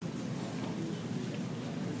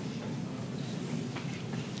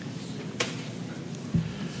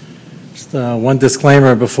Just one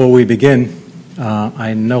disclaimer before we begin.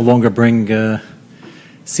 I no longer bring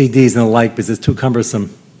CDs and the like because it's too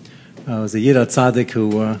cumbersome. It was a Yiddish tzaddik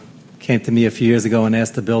who came to me a few years ago and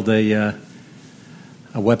asked to build a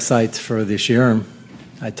website for the shiurim.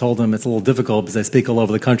 I told him it's a little difficult because I speak all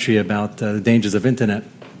over the country about the dangers of internet.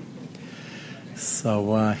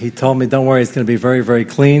 So he told me, don't worry, it's going to be very, very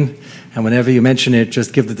clean. And whenever you mention it,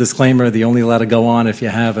 just give the disclaimer that you're only allowed to go on if you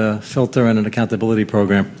have a filter and an accountability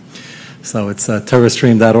program. So it's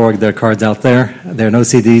TorahStream.org. There are cards out there. There are no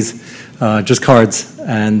CDs, just cards.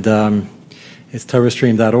 And it's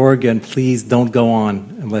TorahStream.org. And please don't go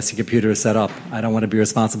on unless your computer is set up. I don't want to be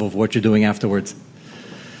responsible for what you're doing afterwards.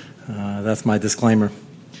 That's my disclaimer.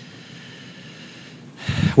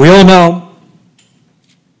 We all know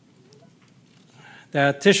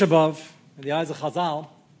that Tisha B'Av, in the eyes of Chazal,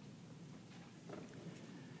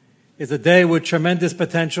 is a day with tremendous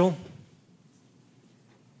potential.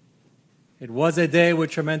 It was a day with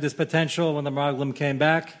tremendous potential when the Meraglim came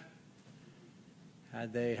back.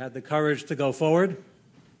 They had the courage to go forward.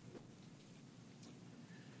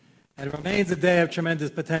 And it remains a day of tremendous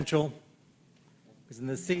potential because in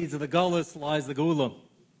the seeds of the Golus lies the Geula.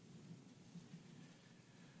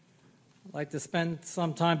 I'd like to spend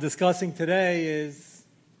some time discussing today is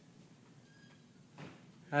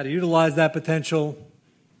how to utilize that potential,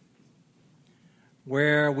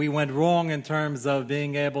 where we went wrong in terms of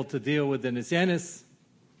being able to deal with the Nisyanis.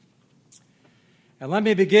 And let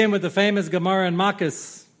me begin with the famous Gemara in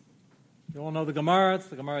Makkas. You all know the Gemara. It's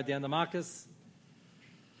the Gemara at the end of Makkas.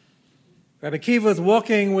 Rabbi Akiva was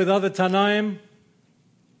walking with other Tanaim,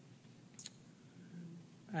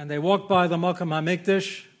 and they walked by the Makom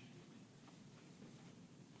HaMikdash,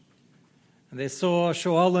 and they saw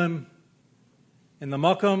Shoalim in the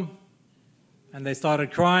Makom, and they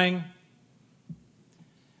started crying.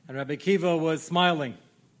 And Rabbi Akiva was smiling. It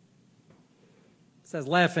says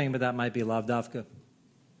laughing, but that might be Lav Davka.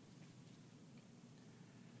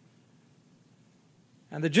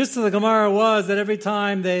 And the gist of the Gemara was that every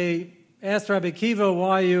time they asked Rabbi Akiva,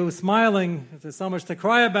 why are you smiling if there's so much to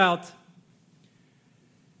cry about?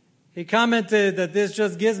 He commented that this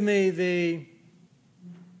just gives me the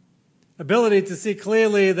ability to see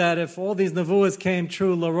clearly that if all these nevuahs came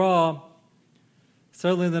true l'ra,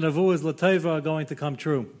 certainly the nevuahs l'teva are going to come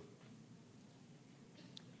true.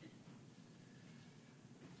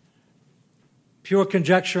 Pure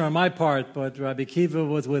conjecture on my part, but Rabbi Akiva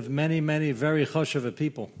was with many, many very choshev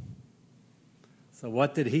people. So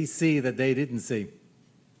what did he see that they didn't see?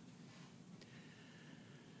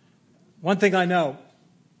 One thing I know,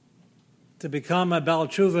 to become a Baal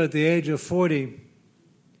Tshuva at the age of 40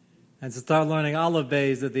 and to start learning Aleph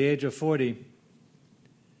Beis at the age of 40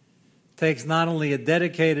 takes not only a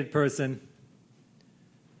dedicated person,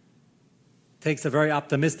 takes a very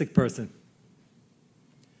optimistic person.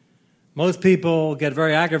 Most people get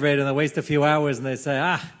very aggravated and they waste a few hours and they say,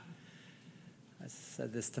 I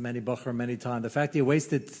said this to many Bucher many times. The fact that you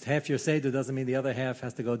wasted half your Seder doesn't mean the other half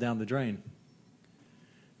has to go down the drain.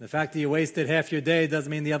 The fact that you wasted half your day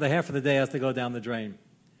doesn't mean the other half of the day has to go down the drain.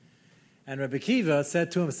 And Rabbi Akiva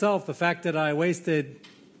said to himself, the fact that I wasted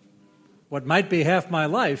what might be half my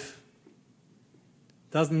life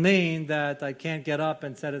doesn't mean that I can't get up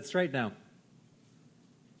and set it straight now.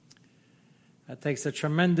 That takes a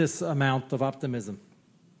tremendous amount of optimism.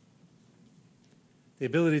 The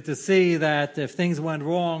ability to see that if things went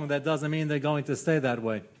wrong, that doesn't mean they're going to stay that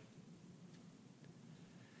way.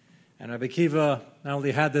 And Rabbi Akiva not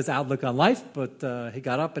only had this outlook on life, but he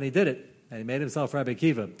got up and he did it. And he made himself Rabbi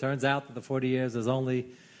Akiva. Turns out that the 40 years is only,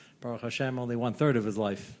 Baruch Hashem, only 1/3 of his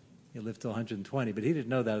life. He lived to 120, but he didn't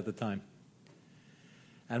know that at the time.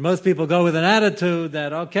 And most people go with an attitude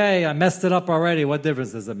that, okay, I messed it up already. What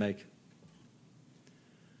difference does it make?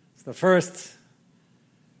 The first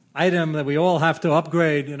item that we all have to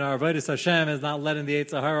upgrade in our Avodas Hashem is not letting the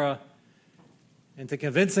Yetzer Hara into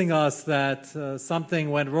convincing us that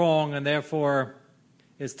something went wrong and therefore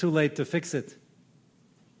it's too late to fix it.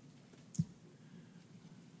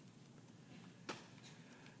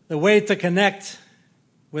 The way to connect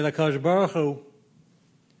with HaKadosh Baruch Hu,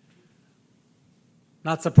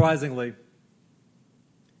 not surprisingly,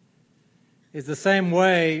 is the same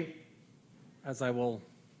way, as I will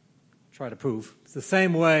try to prove. It's the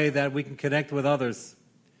same way that we can connect with others.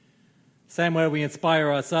 Same way we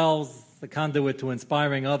inspire ourselves, the conduit to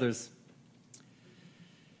inspiring others.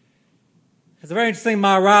 It's a very interesting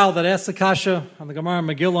Maharal that asks the Kasha on the Gemara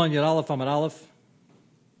Megillah on Yud Aleph Amud Aleph.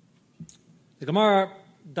 The Gemara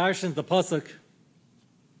darshans the pasuk,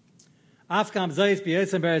 Afkam Zayis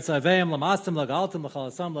B'Yetzim Beretz Aveim Lamastim Lagaltim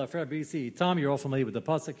L'Chalasam L'Afer B'Yisi Itam. You're all familiar with the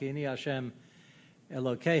pasuk. Ini Hashem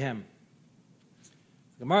Elokehem.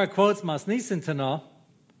 Gemara quotes Mas Nisan Tana,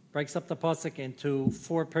 breaks up the pasuk into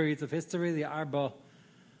 4 periods of history, the Arba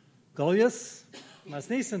Goliaths. Mas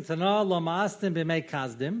Nisan Tana lo ma'astim b'mei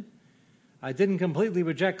kazdim. I didn't completely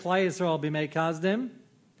reject Klai Yisrael b'mei kazdim.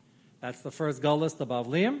 That's the first Goliath, the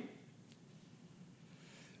Bavliim.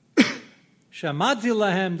 Shamati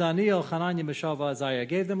lahem Daniel, Hananiah, Mishael, v'Azariah. I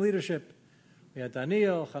gave them leadership. We had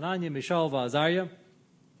Daniel, Hananiah, Mishael, v'Azariah.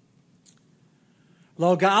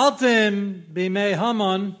 Lo ga'altim b'mei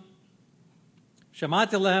Haman,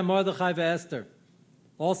 Shamati lahem Mordechai v'Esther.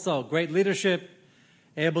 Also, great leadership,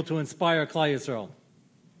 able to inspire Klai Yisrael.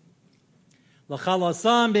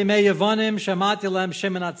 L'chalasam b'mei Yevonim, Shamati lahem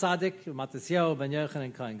Shimon HaTzadik, Matisyahu ben Yochanan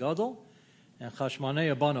and Kohen Gadol, and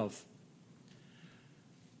Chashmonei Abanov.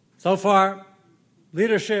 So far,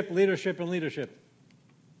 leadership, leadership, and leadership.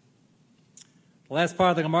 The last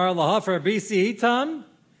part of the Gemara, Lahafer BC Hitam,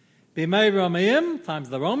 B'mei Romeim, times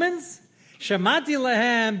the Romans, Shemati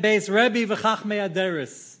Lehem Beis Rebbe V'Chachmei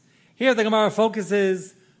Aderis. Here the Gemara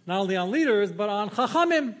focuses not only on leaders, but on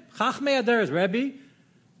Chachamim, Chachmei Aderis, Rebbe,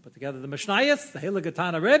 put together the Mishnayos, the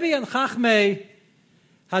Hilagatana Rebbe, and Chachmei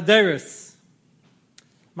Haderis.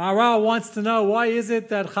 Maharal wants to know, why is it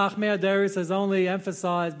that Chachmei Aderis is only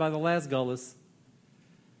emphasized by the last Gullus?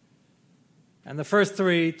 And the first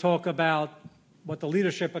 3 talk about what the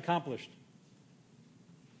leadership accomplished.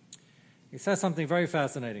 He says something very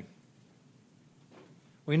fascinating.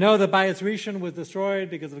 We know that Bayis Rishon was destroyed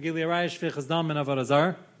because of Gilui Arayah, Shfichas Dam, and Avodah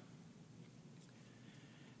Zarah.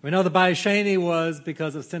 We know that Bayis Sheni was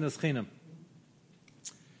because of Sinas Chinam.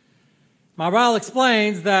 Maharal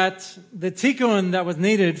explains that the tikkun that was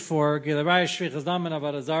needed for Gilui Arayah, Shfichas Dam, and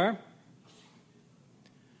Avodah Zarah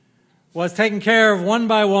was taken care of one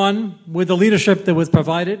by one with the leadership that was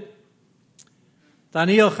provided.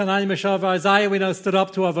 Daniel, Hananiah, Mishael, v'Azariah, we know, stood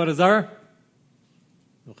up to Avodah Zarah.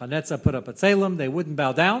 Nebuchadnezzar put up a tzelem, they wouldn't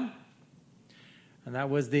bow down. And that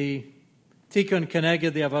was the tikkun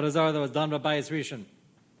keneged, the Avodah Zarah that was done by Bayis Rishon.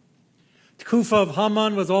 The Kufa of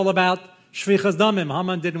Haman was all about Shvichas Damim.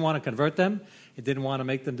 Haman didn't want to convert them. He didn't want to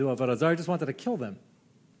make them do Avodah Zarah. He just wanted to kill them.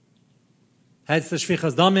 Hence the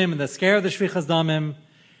Shvichas Damim and the scare of the Shvichas Damim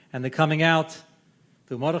and the coming out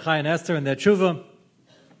through Mordechai and Esther and their tshuva.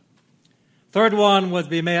 Third one was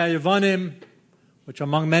B'mei Yevonim, which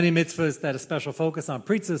among many mitzvahs that had a special focus on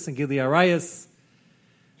Pritzis and Gilui Arayos.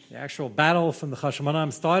 The actual battle from the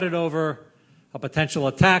Chashmonam started over a potential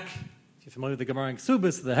attack. If you're familiar with the Gemara in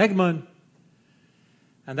Ksubis, the Hegman.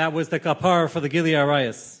 And that was the kapar for the Gilui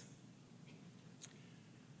Arayos.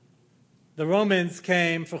 The Romans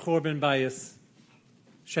came for Churban Bayis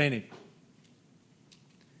Sheni.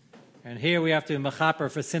 And here we have to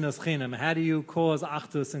mechaper for Sinas Chinam. How do you cause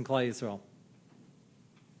Achdus in Klai Yisrael?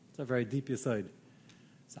 It's a very deep yesod.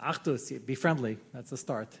 So Achdus, be friendly. That's a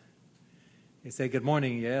start. You say good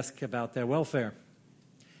morning. You ask about their welfare.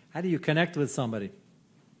 How do you connect with somebody?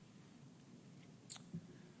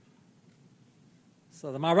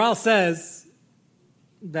 So the Maharal says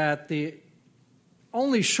that the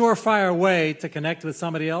only surefire way to connect with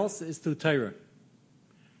somebody else is through Torah.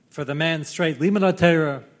 For the men, straight limud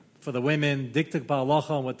Torah. For the women, diktik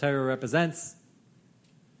ba'alacha and what Torah represents.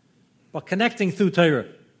 But connecting through Torah.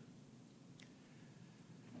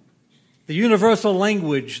 The universal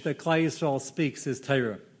language that Klai Yisrael speaks is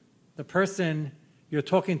Torah. The person you're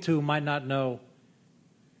talking to might not know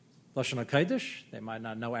Lashon HaKodesh, they might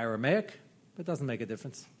not know Aramaic, but it doesn't make a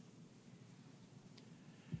difference.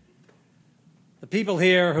 The people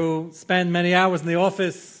here who spend many hours in the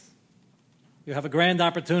office, you have a grand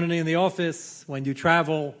opportunity in the office when you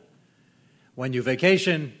travel, when you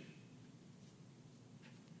vacation.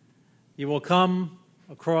 You will come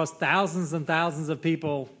across thousands and thousands of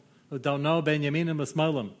people who don't know Ben Yaminim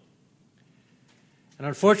L'Smolim. And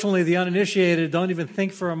unfortunately, the uninitiated don't even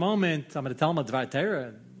think for a moment, I'm going to tell them a Dvar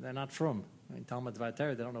Torah. They're not from. I mean, tell them a Dvar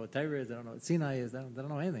Torah. They don't know what Torah is. They don't know what Sinai is. They don't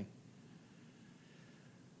know anything.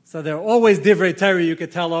 So there are always Divrei Torah you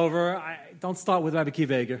could tell over. Don't start with Rabbi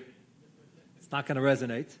Akiva Eiger. It's not going to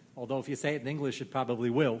resonate. Although if you say it in English, it probably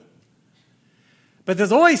will. But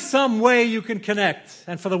there's always some way you can connect.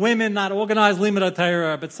 And for the women, not organized limud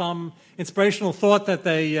Torah, but some inspirational thought that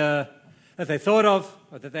they thought of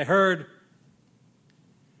or that they heard.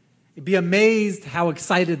 You'd be amazed how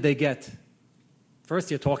excited they get.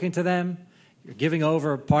 First, you're talking to them. You're giving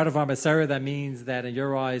over part of our Masera. That means that in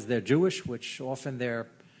your eyes they're Jewish, which often they're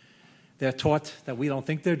taught that we don't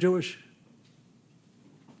think they're Jewish.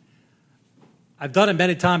 I've done it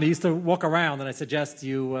many times. I used to walk around, and I suggest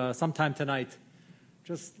you sometime tonight,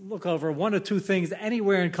 just look over 1 or 2 things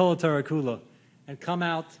anywhere in Kol Torah Kula and come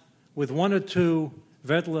out with 1 or 2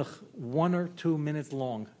 vertlich 1 or 2 minutes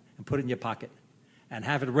long and put it in your pocket and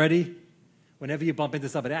have it ready whenever you bump into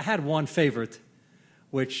somebody. I had one favorite,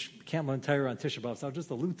 which I can't learn Torah on Tisha B'Av, so I'll just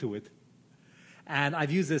allude to it. And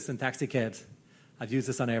I've used this in taxi cabs. I've used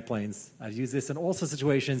this on airplanes. I've used this in all sorts of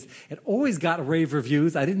situations. It always got rave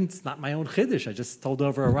reviews. It's not my own chiddush. I just told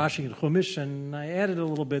over a Rashi and Chumash, and I added a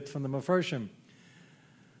little bit from the Mefarshim.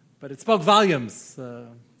 But it spoke volumes.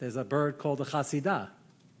 There's a bird called a chasidah.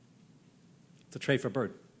 It's a trait for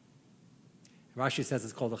bird. Rashi says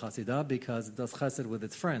it's called a chasidah because it does chesed with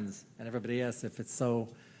its friends. And everybody asks if it's so,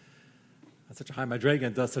 at such a high madrega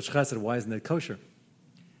and does such chesed, why isn't it kosher?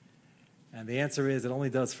 And the answer is it only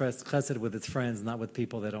does chesed with its friends, not with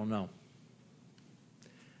people they don't know.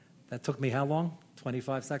 That took me how long?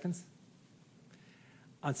 25 seconds?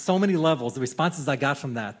 On so many levels, the responses I got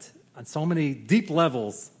from that, on so many deep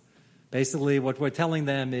levels, basically what we're telling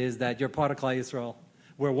them is that you're part of Klal Yisrael.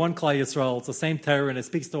 We're one Klal Yisrael. It's the same Torah, and it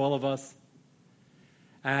speaks to all of us.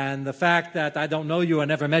 And the fact that I don't know you, I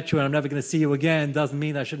never met you, and I'm never going to see you again doesn't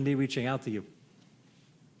mean I shouldn't be reaching out to you.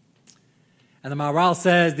 And the Maharal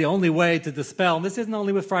says the only way to dispel, and this isn't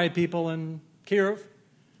only with Friday people in Kirov,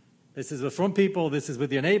 this is with from people, this is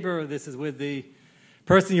with your neighbor, this is with the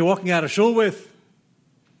person you're walking out of shul with.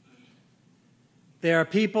 There are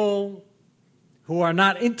people who are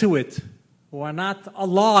not into it, who are not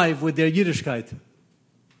alive with their Yiddishkeit.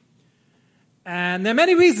 And there are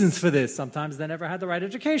many reasons for this. Sometimes they never had the right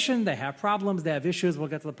education, they have problems, they have issues, we'll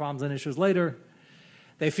get to the problems and issues later.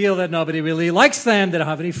 They feel that nobody really likes them, they don't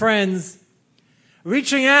have any friends.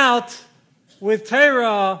 Reaching out with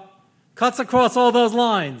Torah cuts across all those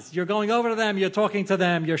lines. You're going over to them, you're talking to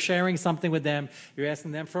them, you're sharing something with them, you're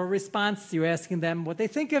asking them for a response, you're asking them what they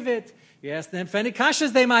think of it, you're asking them for any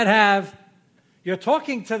kashas they might have. You're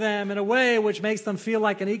talking to them in a way which makes them feel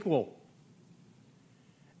like an equal.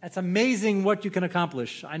 It's amazing what you can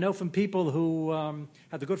accomplish. I know from people who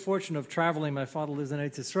have the good fortune of traveling. My father lives in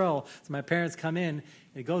Eretz Yisrael, so my parents come in,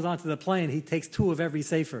 he goes onto the plane, he takes 2 of every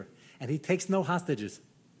sefer. And he takes no hostages.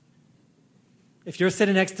 If you're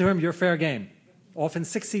sitting next to him, you're fair game. Often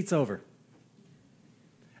 6 seats over.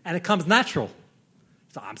 And it comes natural.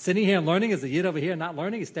 So I'm sitting here and learning. Is the Yid over here not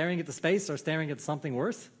learning? He's staring at the space or staring at something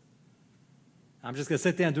worse? I'm just going to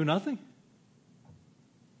sit there and do nothing?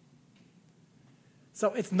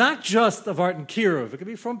 So it's not just of art and Kirov. It could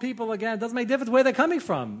be from people, again, it doesn't make a difference where they're coming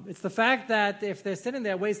from. It's the fact that if they're sitting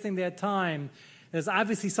there wasting their time, there's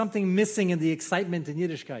obviously something missing in the excitement in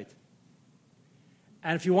Yiddishkeit.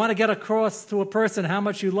 And if you want to get across to a person how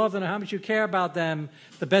much you love them and how much you care about them,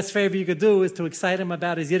 the best favor you could do is to excite him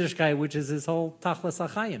about his Yiddishkeit, which is his whole Tachlis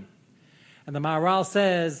HaChayim. And the Maharal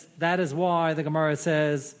says, that is why the Gemara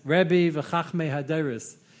says, Rebbe v'chachmei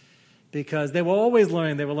haderis. Because they were always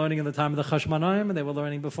learning. They were learning in the time of the Chashmonaim, and they were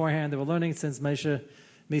learning beforehand. They were learning since Moshe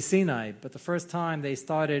Sinai. But the first time they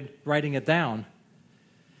started writing it down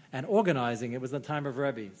and organizing, it was the time of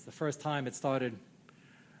Rebbe. It's the first time it started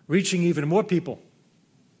reaching even more people.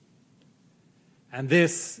 And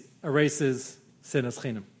this erases sinas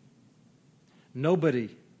chinam. Nobody,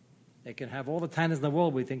 they can have all the tanas in the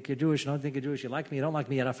world. We think you're Jewish, you don't think you're Jewish, you like me, you don't like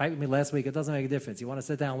me, you had a fight with me last week, it doesn't make a difference. You want to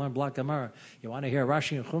sit down and learn Block Gemara, you want to hear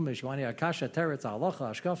Rashi and Chumash, you want to hear Akasha, Teretz,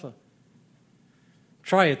 Halacha, Ashkafa.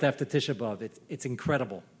 Try it after Tisha B'Av. It's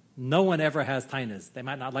incredible. No one ever has tainas. They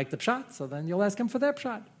might not like the pshat, so then you'll ask them for their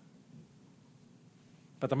pshat.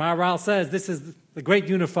 But the Maharal says this is the great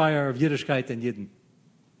unifier of Yiddishkeit and Yidden.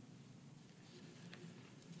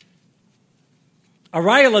 A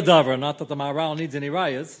raya l'davar, not that the Maharal needs any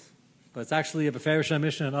rayas, but it's actually a Beferish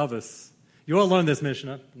Mishnah and Avos. You all learned this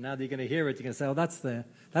Mishnah. Now that you're going to hear it, you're going to say, oh,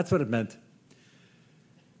 that's what it meant.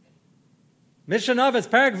 Mishnah Avos,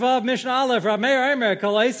 Perek Vav, Mishnah Aleph, Rav Meir Eimer,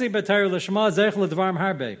 Kol Eisi b'Torah l'shma zech l'dvarim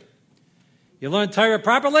harbe. You learn Torah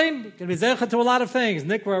properly, you can be zecha to a lot of things.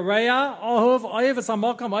 Nikra Reya, Ohuv, Oyevus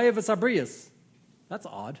HaMokam, Oyevus HaBriyas. That's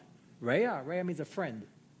odd. Reya means a friend.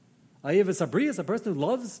 Oyevus HaBriyas, a person who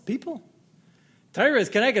loves people. Torah is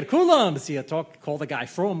connected kulam. See, you call the guy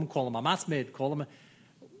from, call him a masmid, call him.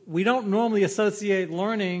 We don't normally associate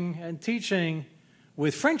learning and teaching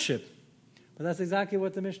with friendship, but that's exactly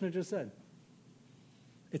what the Mishnah just said.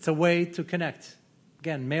 It's a way to connect.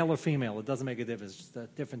 Again, male or female, it doesn't make a difference. It's just a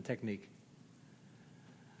different technique.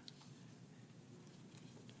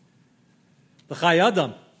 The Chai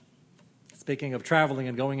Adam, speaking of traveling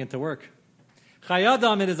and going into work, Chai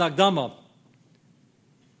Adam in his Agdama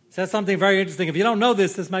says something very interesting. If you don't know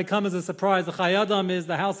this might come as a surprise. The Chai Adam is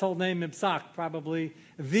the household name in Psak, probably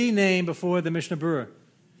the name before the Mishnah Berurah.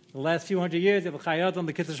 The last few hundred years, you have the Chai Adam,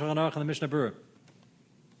 the Kitzur Shulchan Aruch, and the Mishnah Berurah.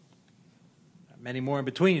 Many more in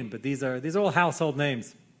between, but these are all household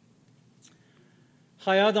names.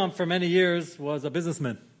 Chai Adam for many years was a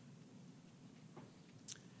businessman.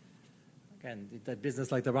 And that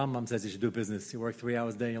business, like the Rambam says, you should do business. You work 3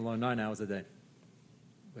 hours a day, you learn 9 hours a day,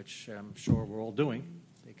 which I'm sure we're all doing,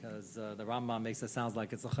 because the Rambam makes it sound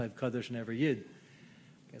like it's a chayv kaddish in every yid.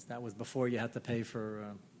 I guess that was before you had to pay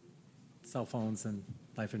for cell phones and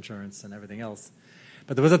life insurance and everything else.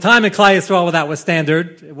 But there was a time in Klal Yisrael where that was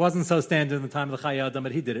standard. It wasn't so standard in the time of the Chayei Adam,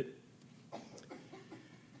 but he did it.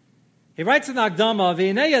 He writes in Akdama,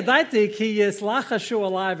 "V'hinei yadaiti ki yislachashu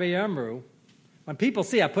alai v'yamru." When people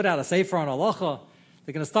see I put out a sefer on halacha,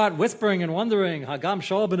 they're going to start whispering and wondering, Hagam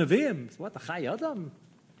Shol b'Neviim. What, the Chayei Adam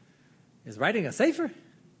is writing a sefer?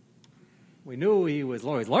 We knew he was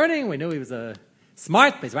always learning. We knew he was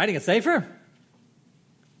smart, but he's writing a sefer.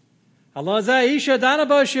 He's one of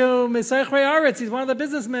the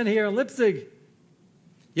businessmen here in Leipzig.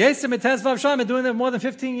 Been doing it more than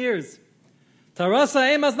 15 years.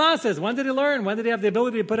 Tarasa Emas Nases. When did he learn? When did he have the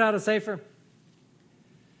ability to put out a sefer?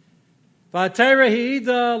 And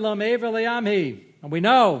we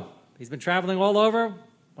know he's been traveling all over.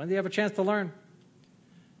 When did he have a chance to learn?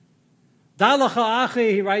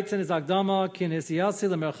 He writes in his Akdama,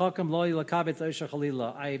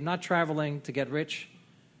 I am not traveling to get rich.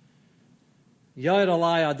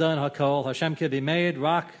 Hashem could be made.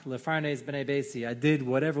 I did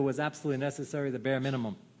whatever was absolutely necessary, the bare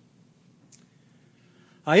minimum.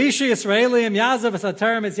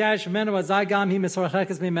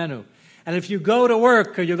 And if you go to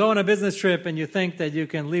work or you go on a business trip and you think that you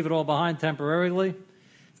can leave it all behind temporarily,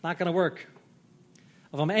 it's not going to work.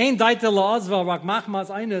 If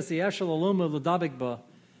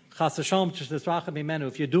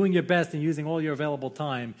you're doing your best and using all your available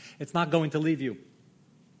time, it's not going to leave you.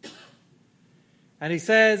 And he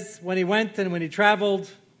says, when he went and when he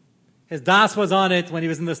traveled, his das was on it. When he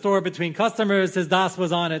was in the store between customers, his das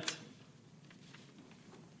was on it.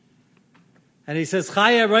 And he says,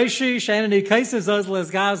 I'm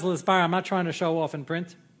not trying to show off in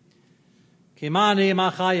print. He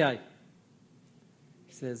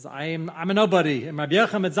says, I'm a nobody. I'm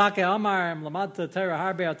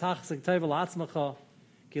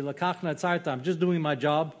just doing my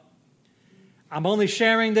job. I'm only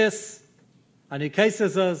sharing this. And he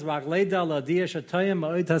cases us,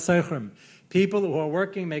 people who are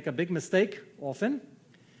working make a big mistake often.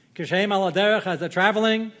 As they're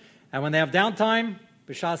traveling, and when they have downtime,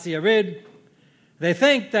 they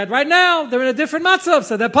think that right now they're in a different matzav,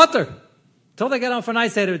 so they're putter. Until they get on for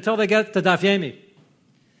nice Seder, until they get to Daf Yomi.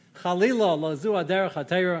 Chalila lazu aderech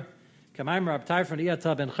hatera, k'mayim Rab Tarfon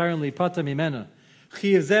iyata ben charen li pata mimena.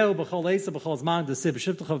 Chiv zeu b'chol eisa b'chol zman desib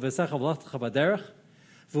b'shivtecha v'secha v'lachtecha b'derech.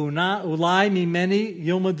 V'una ulai mimeni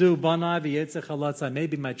yilmadu banai v'yetzech halatza.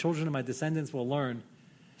 Maybe my children and my descendants will learn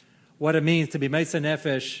what it means to be meisa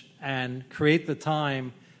nefesh and create the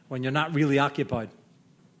time when you're not really occupied.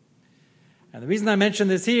 And the reason I mention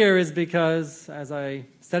this here is because, as I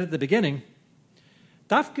said at the beginning,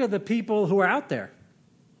 dafka, the people who are out there,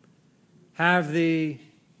 have the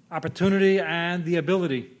opportunity and the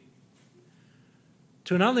ability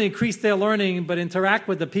to not only increase their learning, but interact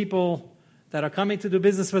with the people that are coming to do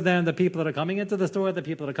business with them, the people that are coming into the store, the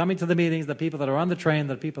people that are coming to the meetings, the people that are on the train,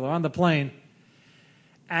 the people that are on the plane.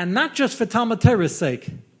 And not just for Talmud Torah's sake.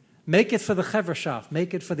 Make it for the Chevra Shaf.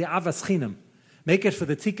 Make it for the Avas Chinam. Make it for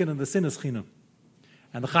the Tikkun and the Sinas Chinam.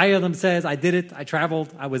 And the Chayei Adam says, I did it, I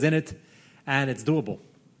traveled, I was in it, and it's doable.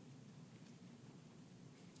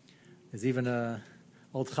 There's even an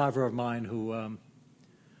old chavra of mine who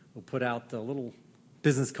put out little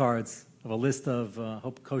business cards of a list of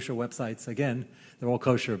kosher websites. Again, they're all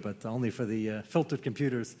kosher, but only for the filtered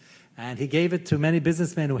computers. And he gave it to many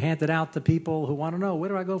businessmen who handed out to people who want to know, where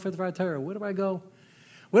do I go for the Dvar Torah? Where do I go?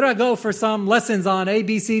 Where do I go for some lessons on A,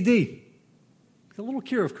 B, C, D? A little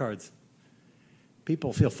Kirov cards.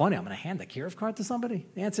 People feel funny. I'm going to hand a Kirov card to somebody?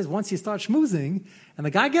 The answer is once you start schmoozing, and the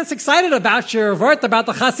guy gets excited about your vert, about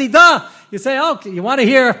the Hasidah, you say, oh, you want to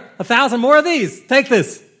hear 1,000 more of these? Take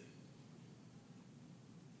this.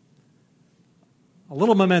 A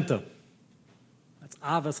little memento. That's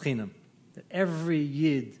Avas Chinam. That every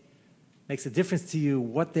Yid makes a difference to you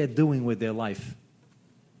what they're doing with their life.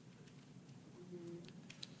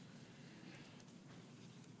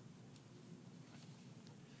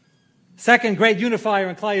 Second great unifier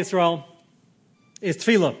in Klal Yisrael is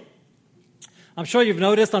tefillah. I'm sure you've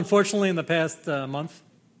noticed, unfortunately, in the past month,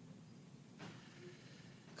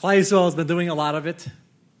 Klal Yisrael has been doing a lot of it,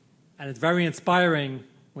 and it's very inspiring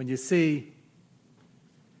when you see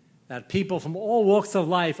that people from all walks of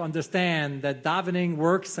life understand that davening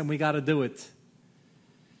works and we got to do it.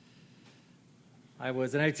 I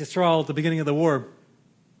was in Eretz Yisrael at the beginning of the war,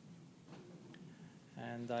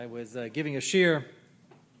 and I was giving a shir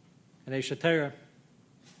in Eisha Torah,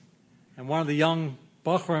 And one of the young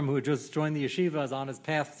Bochrim who had just joined the yeshiva on his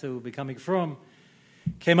path to becoming frum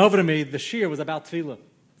came over to me. The shir was about tefillah.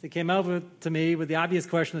 He came over to me with the obvious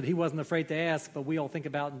question that he wasn't afraid to ask, but we all think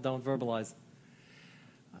about and don't verbalize.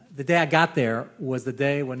 The day I got there was the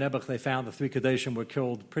day when Nebuch, they found the 3 Kadeshim were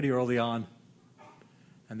killed pretty early on,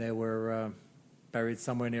 and they were buried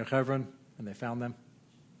somewhere near Hebron, and they found them.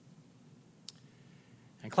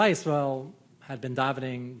 And Klai Yisrael had been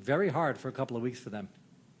davening very hard for a couple of weeks for them.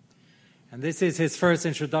 And this is his first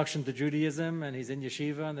introduction to Judaism, and he's in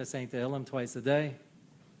yeshiva, and they're saying Tehillim twice a day.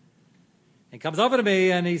 He comes over to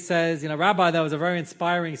me, and he says, Rabbi, that was a very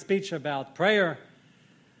inspiring speech about prayer,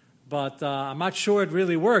 but I'm not sure it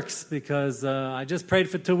really works because I just prayed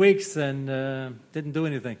for 2 weeks and didn't do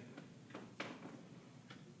anything.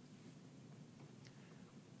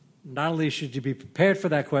 Not only should you be prepared for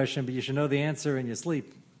that question, but you should know the answer in your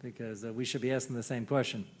sleep, because we should be asking the same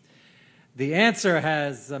question. The answer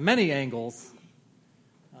has many angles.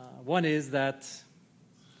 One is that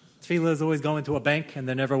tefillah is always going to a bank and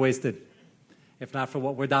they're never wasted. If not for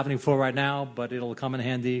what we're davening for right now, but it'll come in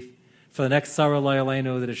handy for the next Sarah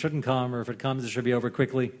Loyalenu, that it shouldn't come, or if it comes, it should be over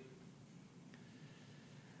quickly.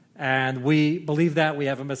 And we believe that, we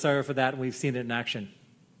have a Messiah for that, and we've seen it in action.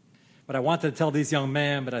 What I wanted to tell these young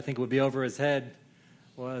men, but I think it would be over his head,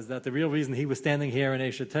 was that the real reason he was standing here in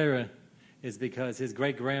Eshet Torah is because his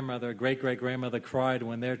great-grandmother cried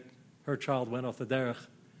when her child went off the derech.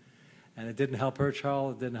 And it didn't help her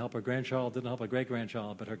child, it didn't help her grandchild, it didn't help her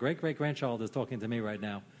great-grandchild, but her great-great-grandchild is talking to me right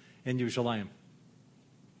now in Yerushalayim.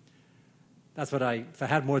 That's what if I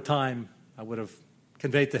had more time, I would have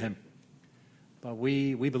conveyed to him. But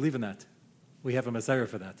we believe in that. We have a Messiah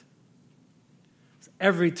for that. So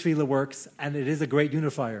every tefillah works, and it is a great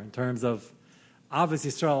unifier in terms of Avos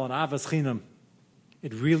Yisrael and Avos Chinam.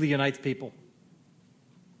 It really unites people.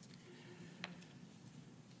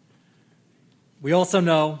 We also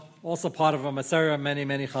know, also part of our Messiah,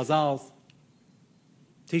 many Chazals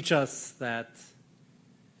teach us that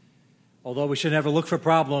although we should never look for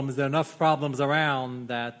problems, there are enough problems around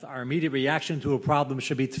that our immediate reaction to a problem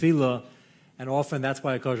should be tefillah, and often that's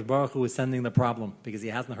why HaKadosh Baruch Hu is sending the problem, because he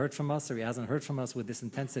hasn't heard from us, or he hasn't heard from us with this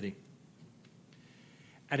intensity.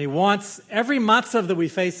 And he wants every matzav that we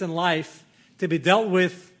face in life to be dealt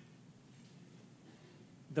with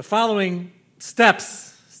the following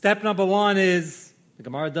steps. Step number 1 is, the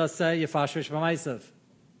Gemara does say, Yefashrish b'maisav.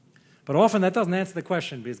 But often that doesn't answer the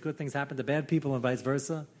question, because good things happen to bad people and vice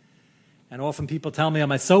versa. And often people tell me,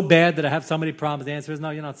 am I so bad that I have so many problems? The answer is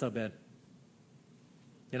no, you're not so bad.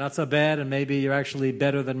 You're not so bad, and maybe you're actually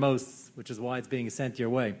better than most, which is why it's being sent your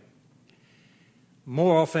way.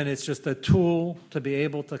 More often, it's just a tool to be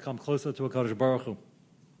able to come closer to HaKadosh Baruch Hu.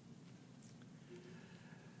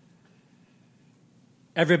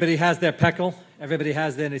 Everybody has their pekel. Everybody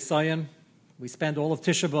has their nisayon. We spend all of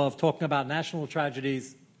Tisha B'Av talking about national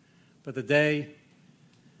tragedies, but the day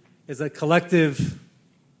is a collective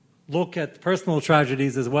look at personal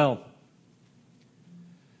tragedies as well.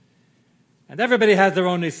 And everybody has their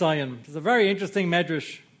own nisayon. There's a very interesting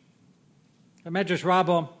medrash. A medrash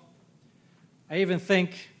rabbah. I even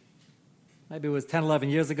think, maybe it was 10, 11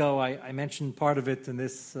 years ago, I mentioned part of it in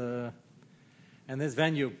this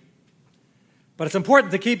venue. But it's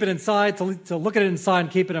important to keep it inside, to look at it inside and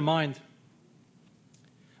keep it in mind.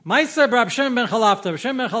 Meiser Rab Shimon ben Chalafta.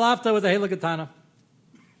 Shimon ben Chalafta was a Helagatana.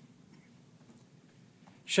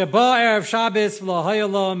 Sheba Erev Shabbos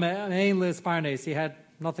v'lohayalo me'ein l'isparnes. He had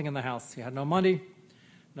nothing in the house. He had no money,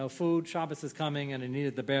 no food. Shabbos is coming, and he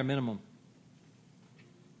needed the bare minimum.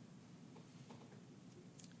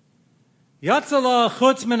 Yatzala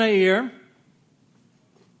chutz min ha'ir.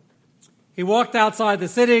 He walked outside the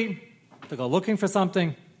city to go looking for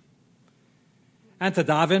something and to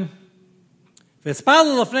daven.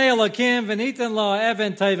 V'spalel l'fnei Elokim v'nitan lo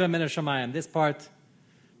even teva min hashamayim. This part,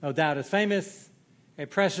 no doubt, is famous. A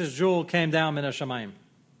precious jewel came down min hashamayim.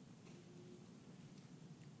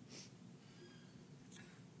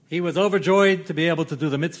 He was overjoyed to be able to do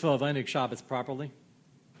the mitzvah of Einik Shabbos properly.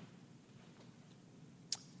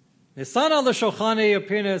 Nisana l'shochani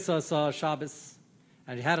apirnes asa Shabbos,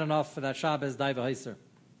 and he had enough for that Shabbos dai v'haiser.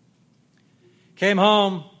 Came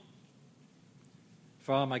home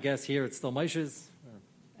from, I guess here it's still Meishes,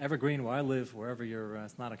 Evergreen, where I live, wherever you're,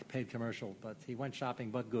 it's not a paid commercial, but he went shopping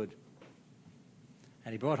but good.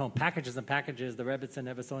 And he brought home packages and packages. The Rebbitzin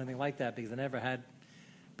never saw anything like that because they never had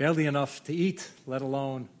barely enough to eat, let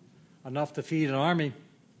alone enough to feed an army.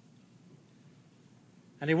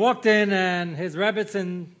 And he walked in, and his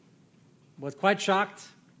Rebbitzin was quite shocked.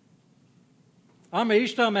 Where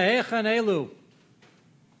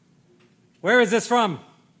is this from?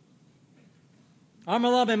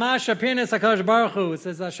 Amar b'masha pirnes HaKadosh Baruch Hu. It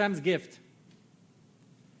says Hashem's gift.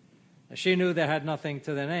 She knew they had nothing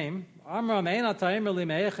to their name.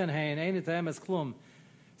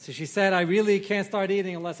 So she said, I really can't start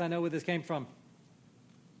eating unless I know where this came from.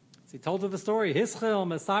 So he told her the story. This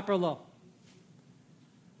was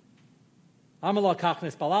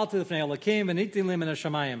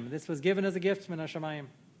given as a gift from Hashemayim.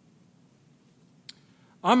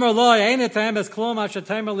 I want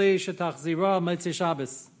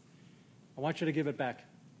you to give it back.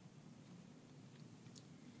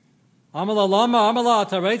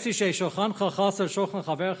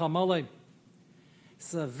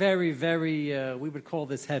 It's a very, very, we would call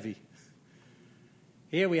this heavy.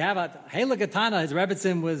 Here we have a Hela Gatana. His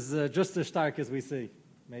Rebbetzin was just as stark as we see.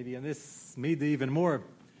 Maybe in this Mida even more.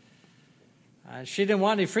 She didn't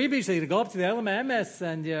want any freebies. So you go up to the Elam Emes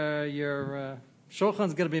and your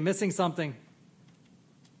Shochan's going to be missing something.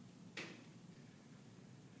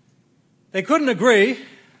 They couldn't agree,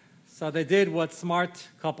 so they did what smart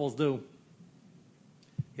couples do.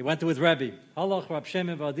 He went to his Rebbe. Halach Rab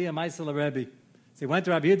Shimon v'Adia Maisel Rebbe. So he went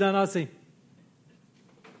to Rabbi Yehuda Nasi.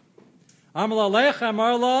 Amar Lech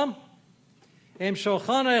Amar Lam Im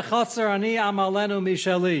Shochanei Chaser Ani Amalenu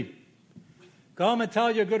Mishali. Go home and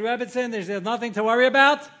tell your good Rebbetzin there's nothing to worry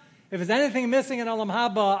about. If there's anything missing in Olam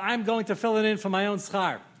Haba, I'm going to fill it in for my own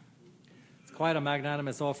schar. It's quite a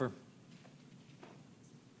magnanimous offer.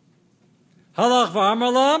 Halach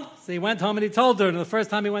v'amar lam. So he went home and he told her. And the first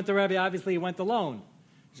time he went to Rebbe, obviously he went alone.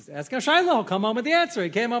 Just ask him Shiloh. Come home with the answer. He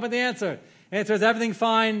came home with the answer. Answer is everything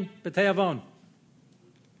fine. B'tei avon.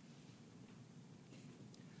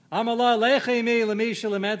 Amar la lechi mi l'mi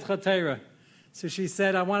shelemedcha teira. So she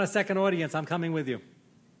said, I want a second audience. I'm coming with you.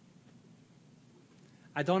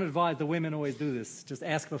 I don't advise the women always do this. Just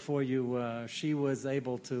ask before you. She was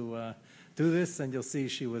able to do this, and you'll see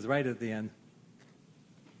she was right at the end.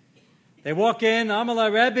 They walk in,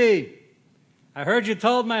 Amala Rebbe, I heard you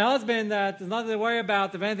told my husband that there's nothing to worry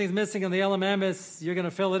about. If anything's missing in the Elam Emes, you're going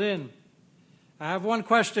to fill it in. I have one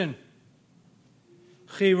question.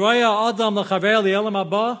 Are you going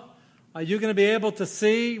to be able to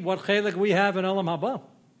see what chelik we have in Elam Haba?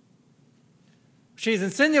 She's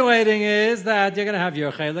insinuating is that you're going to have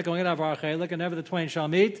your chelik, and we're going to have our chelik, and never the twain shall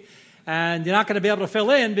meet, and you're not going to be able to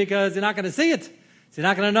fill in because you're not going to see it. So you're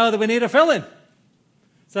not going to know that we need a fill-in.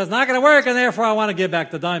 So it's not going to work, and therefore I want to give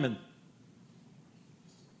back the diamond.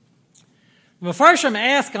 Mefarshim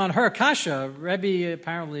asked on her kasha, Rebbe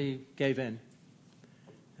apparently gave in,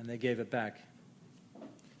 and they gave it back.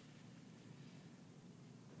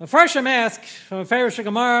 Mefarshim asked from Farish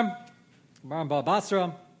Gemara, Gemara and Baba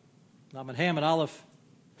Basra, Lamed Ham and Aleph,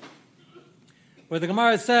 where the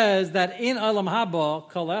Gemara says that in Olam Haba,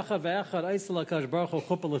 kol echad ve'echad eisel HaKadosh Baruch Hu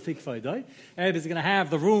chuppah l'fik faydai. Everybody's going to have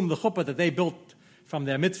the room, the chuppah that they built from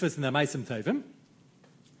their mitzvahs and their maisim tovim.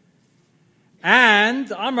 And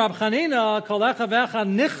Amrab Chanina, kol echad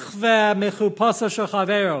ve'echad nichve mechupasa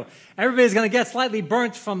shechavero. Everybody's going to get slightly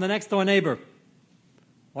burnt from the next door neighbor.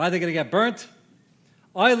 Why are they going to get burnt?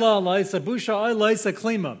 Oila laisa busha, oila laisa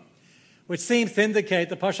klima. Which seems to indicate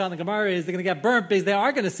the Pasha on the Gemara is they're going to get burnt because they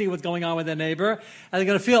are going to see what's going on with their neighbor, and they're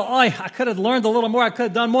going to feel, I could have learned a little more, I could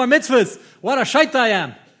have done more mitzvahs. What a shait I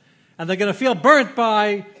am. And they're going to feel burnt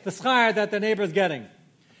by the schar that their neighbor is getting.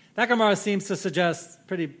 That Gemara seems to suggest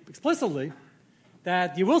pretty explicitly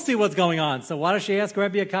that you will see what's going on. So why does she ask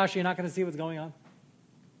Rebbe Akash, you're not going to see what's going on?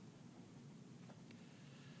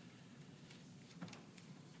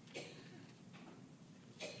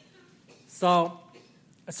 So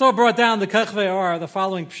I saw brought down the Kachvei Or, the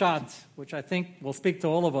following pshat, which I think will speak to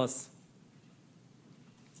all of us.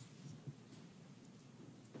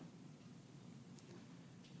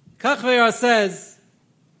 Kachvei Or says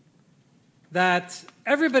that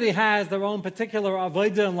everybody has their own particular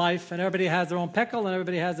avodah in life, and everybody has their own pekel, and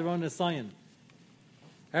everybody has their own nisayon.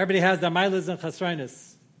 Everybody has their mailas and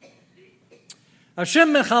chasronis.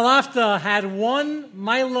 Hashem ben Chalafta had one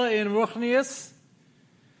maila in Ruchnius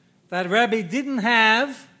that Rebbe didn't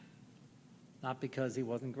have, not because he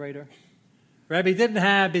wasn't greater. Rebbe didn't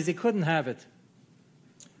have because he couldn't have it.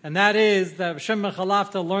 And that is that Hashem ben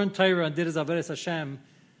Chalafta learned Torah and did his avodas Hashem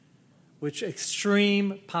with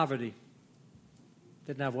extreme poverty.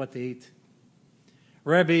 Didn't have what to eat.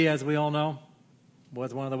 Rebbe, as we all know,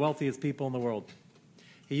 was one of the wealthiest people in the world.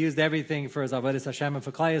 He used everything for his avodas Hashem and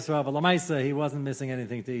for Klai Yisrael, but Lamaisa, he wasn't missing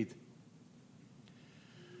anything to eat.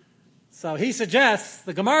 So he suggests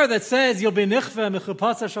the Gemara that says you'll be nichve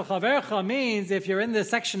mechupasa shochavercha means if you're in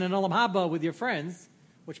this section in Olam Haba with your friends,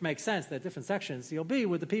 which makes sense, they're different sections, you'll be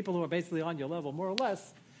with the people who are basically on your level, more or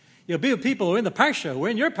less. You'll be with people who are in the parsha, who are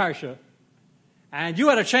in your parsha, and you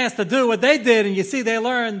had a chance to do what they did, and you see they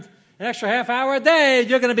learned an extra half hour a day,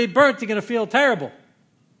 you're going to be burnt, you're going to feel terrible.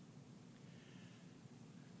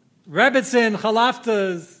 Rebbetzin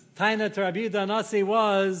Chalafta's Taina to Rabbi Yehuda Nasi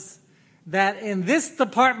was that in this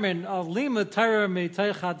department of Limud Torah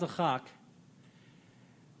Miteicha Dechak,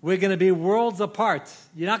 we're going to be worlds apart.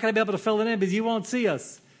 You're not going to be able to fill it in because you won't see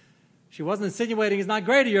us. She wasn't insinuating he's not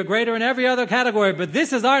greater. You're greater in every other category. But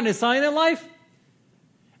this is our nisayon in life.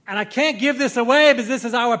 And I can't give this away because this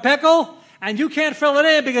is our pekel. And you can't fill it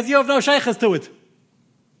in because you have no sheikhs to it.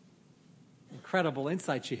 Incredible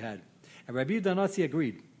insight she had. And Rabbi Yehuda Nasi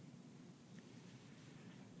agreed.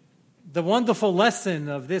 The wonderful lesson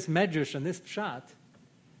of this medrash and this pshat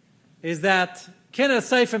is that Kina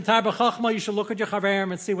Seifim Tarba Chachma, you should look at your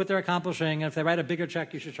chaverim and see what they're accomplishing. And if they write a bigger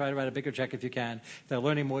check, you should try to write a bigger check if you can. If they're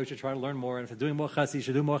learning more, you should try to learn more. And if they're doing more chesed, you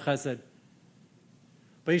should do more chesed.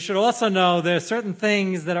 But you should also know there are certain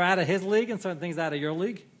things that are out of his league and certain things out of your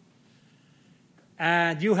league.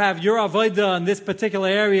 And you have your avodah in this particular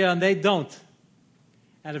area and they don't.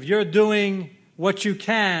 And if you're doing what you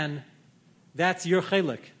can, that's your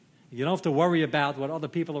chelik. You don't have to worry about what other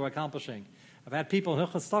people are accomplishing. I've had people in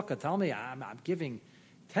Hilchos Staka tell me, I'm giving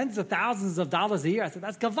tens of thousands of dollars a year. I said,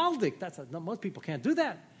 that's gavaldik. Most people can't do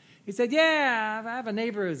that. He said, yeah, I have a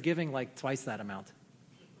neighbor who's giving like twice that amount.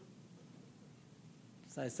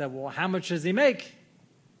 So I said, well, how much does he make?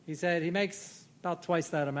 He said, he makes about twice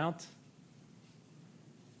that amount.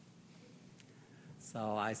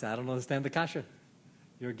 So I said, I don't understand the kasha.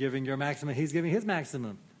 You're giving your maximum, he's giving his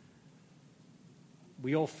maximum.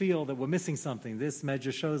 We all feel that we're missing something. This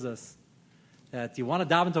measure shows us that you want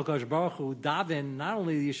to daven to HaKadosh Baruch Hu, daven, not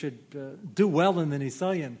only you should do well in the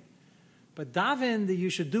nisayon, but daven that you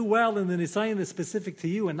should do well in the nisayon that's specific to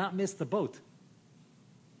you and not miss the boat.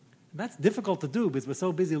 And that's difficult to do because we're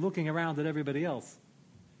so busy looking around at everybody else.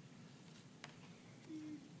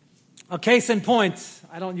 A case in point,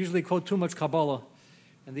 I don't usually quote too much Kabbalah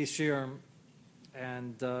in these shiurim,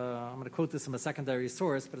 and I'm going to quote this from a secondary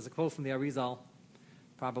source, but it's a quote from the Arizal,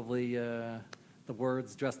 probably the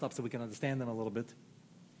words dressed up so we can understand them a little bit.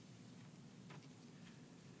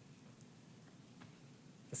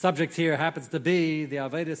 The subject here happens to be the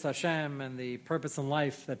Avodas Hashem and the purpose in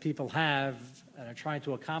life that people have and are trying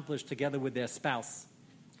to accomplish together with their spouse.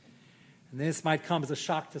 And this might come as a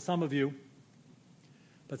shock to some of you,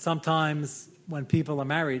 but sometimes when people are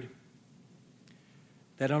married,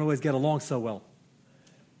 they don't always get along so well.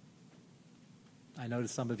 I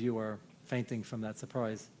notice some of you are fainting from that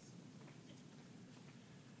surprise.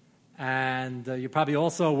 And you're probably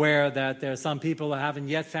also aware that there are some people who haven't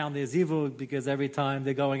yet found their zivug because every time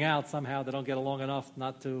they're going out, somehow they don't get along enough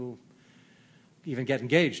not to even get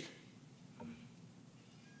engaged.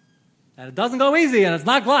 And it doesn't go easy, and it's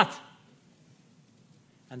not glut.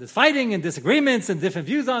 And there's fighting and disagreements and different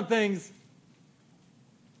views on things.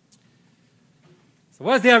 So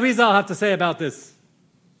what does the Arizal have to say about this?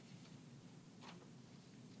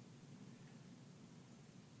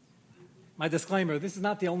 My disclaimer, this is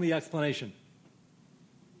not the only explanation.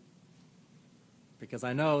 Because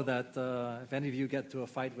I know that if any of you get to a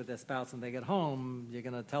fight with their spouse and they get home, you're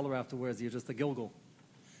going to tell her afterwards you're just a gilgal.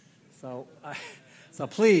 So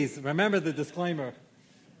please, remember the disclaimer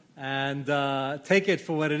and take it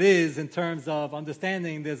for what it is in terms of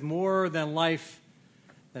understanding there's more than life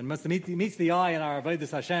that meets the eye in our Avodas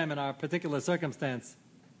Hashem in our particular circumstance.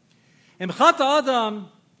 Imchat Adam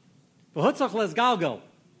v'hutzach lesgalgal.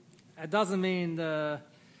 It doesn't mean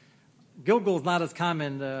Gilgal is not as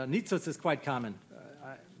common. Nitzutz is quite common.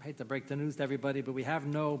 I hate to break the news to everybody, but we have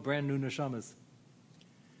no brand new neshamas.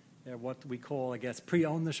 They're what we call, I guess,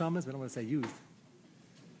 pre-owned neshamas. We don't want to say used.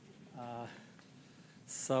 A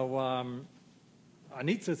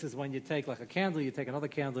nitzutz is when you take like a candle, you take another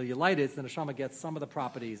candle, you light it, the neshama gets some of the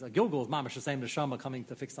properties. A Gilgal is mamash the same neshama coming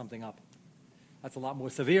to fix something up. That's a lot more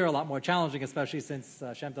severe, a lot more challenging, especially since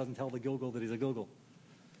Hashem doesn't tell the Gilgal that he's a Gilgal.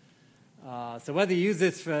 So whether you use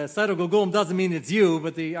this for Seder Gugum doesn't mean it's you,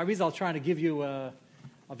 but the Arizal is trying to give you a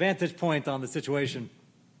vantage point on the situation.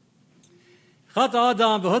 Sometimes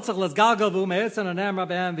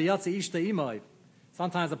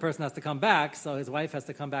a person has to come back, so his wife has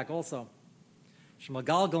to come back also. In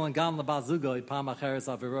order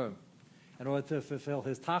to fulfill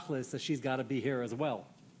his tachlis, so she's got to be here as well.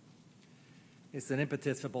 It's an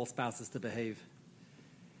impetus for both spouses to behave.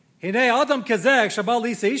 So now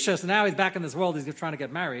he's back in this world, he's trying to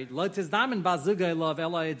get married. It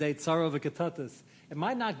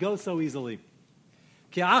might not go so easily.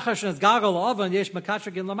 There's a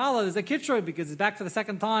kitchoy because he's back for the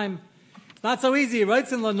second time. It's not so easy. He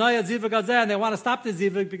writes in Lanaya Zivug and they want to stop the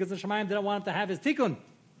Zivug because the Shemayim didn't want him to have his tikkun.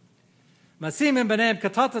 Masimim b'neim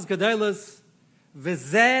katatas gedolos,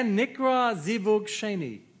 v'zeh nikra zivug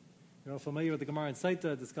sheni. You're all familiar with the Gemara in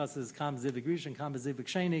Saita, discusses kam zivug rishon, kam zivug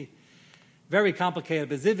sheni. Very complicated,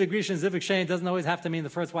 but zivug rishon, zivug sheni doesn't always have to mean the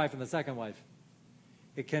first wife and the second wife.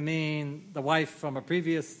 It can mean the wife from a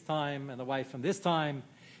previous time and the wife from this time.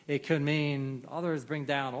 It could mean, others bring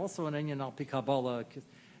down also an Inyan al Pi Kabbalah.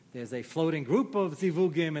 There's a floating group of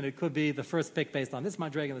zivugim, and it could be the first pick based on this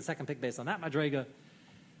madrega and the second pick based on that madrega.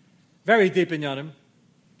 Very deep in Yonim.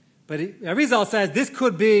 But Arizal says this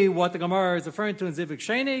could be what the Gemara is referring to in Zivug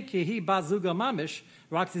Sheni, ki hi bazuga mamish,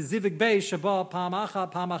 rakti Zivug Bey, shaba pam acha,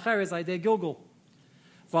 pam acheres, aidei gilgul.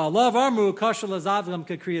 Va'alav armu, kasha lazavram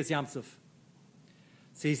kakriyas yamsuf.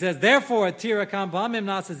 So he says, therefore, tira kam v'amim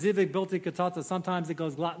nasa Zivug bilti katata, sometimes it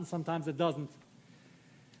goes glutton, sometimes it doesn't.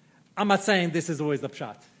 I'm not saying this is always the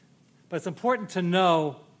pshat. But it's important to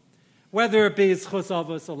know whether it be zchus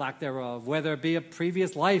avos or lack thereof, whether it be a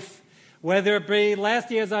previous life, whether it be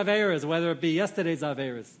last year's Averas, whether it be yesterday's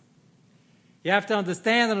Averas. You have to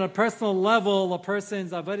understand that on a personal level, a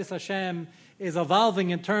person's Avodas Hashem is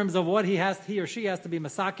evolving in terms of what he or she has to be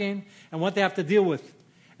masakin and what they have to deal with.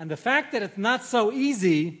 And the fact that it's not so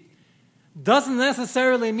easy doesn't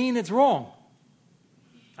necessarily mean it's wrong.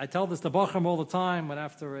 I tell this to Bachram all the time when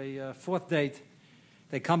after a fourth date,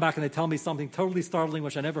 they come back and they tell me something totally startling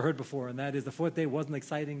which I never heard before, and that is the fourth date wasn't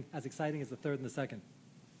as exciting as the third and the second.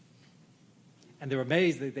 And they're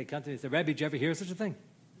amazed. They come to me and say, Rebbe, did you ever hear such a thing?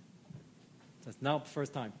 I says, no,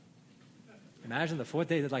 first time. Imagine the fourth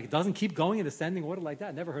day that it doesn't keep going in ascending order like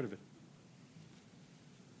that. Never heard of it.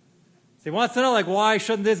 So he wants to know, why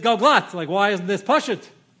shouldn't this go glut? Why isn't this pashut?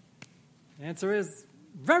 The answer is,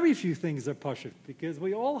 very few things are pashut, because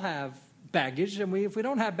we all have baggage, and if we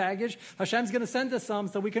don't have baggage, Hashem's going to send us some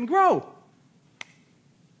so we can grow.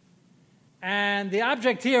 And the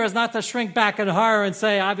object here is not to shrink back in horror and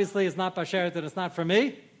say, obviously it's not basheret and it's not for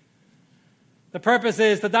me. The purpose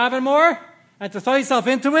is to daven more and to throw yourself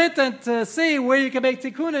into it and to see where you can make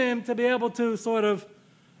tikkunim to be able to sort of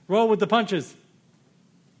roll with the punches.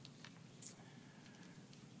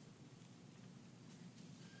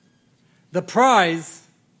 The prize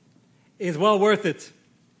is well worth it.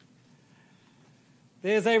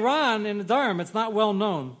 There's a Ran in the Dharm, it's not well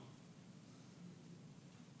known.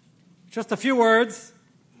 Just a few words,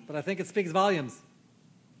 but I think it speaks volumes.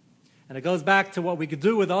 And it goes back to what we could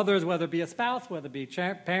do with others, whether it be a spouse, whether it be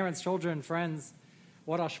parents, children, friends,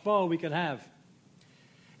 what ashpo we could have.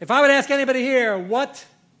 If I would ask anybody here, what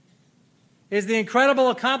is the incredible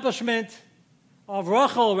accomplishment of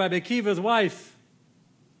Rachel, Rabbi Akiva's wife?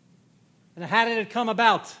 And how did it come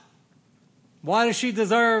about? Why does she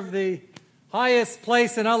deserve the highest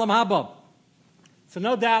place in Olam Haba? So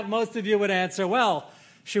no doubt most of you would answer, well,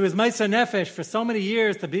 she was Meisa Nefesh for so many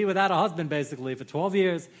years to be without a husband, basically, for 12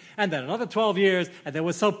 years, and then another 12 years, and they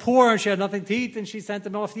were so poor and she had nothing to eat, and she sent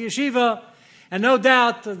them off to yeshiva. And no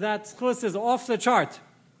doubt that schus is off the chart.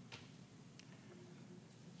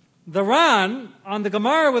 The Ran, on the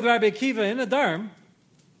Gemara with Rabbi Akiva in the Dharm,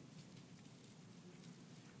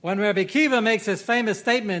 when Rabbi Akiva makes his famous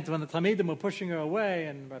statement when the Talmidim were pushing her away,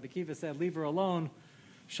 and Rabbi Akiva said, leave her alone,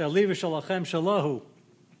 Shaliv shalachem shalahu.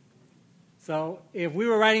 So if we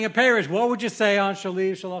were writing a parish, what would you say on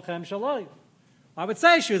Shaliv Shalachem Shaloi? I would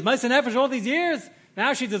say she was Meisa Nefesh all these years.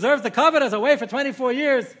 Now she deserves the covet as away for 24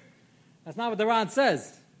 years. That's not what the Ran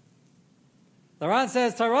says. The Ran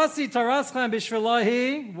says, Tarasi Taraschem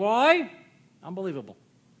Bishvilahi. Why? Unbelievable.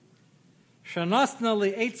 Shanasna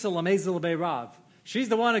li Eitzel Amezel Beirav. She's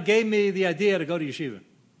the one who gave me the idea to go to yeshiva.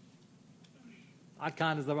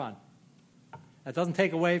 Adkan is the Ran. That doesn't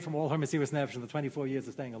take away from all her Mesiras Nefesh in the 24 years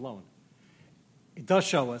of staying alone. It does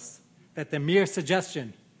show us that the mere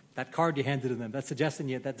suggestion, that card you handed to them, that suggestion,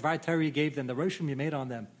 that Dvar Torah you gave them, the roshim you made on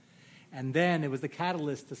them, and then it was the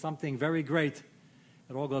catalyst to something very great.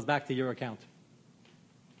 It all goes back to your account.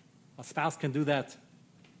 A spouse can do that.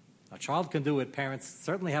 A child can do it. Parents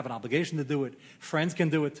certainly have an obligation to do it. Friends can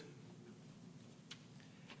do it.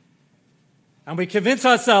 And we convince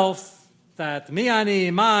ourselves that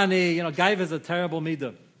mi'ani, ma'ani, gaiva is a terrible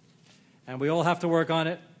midah. And we all have to work on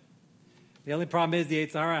it. The only problem is the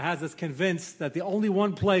Yetzer Hara has us convinced that the only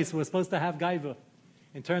one place we're supposed to have gaiva,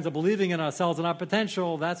 in terms of believing in ourselves and our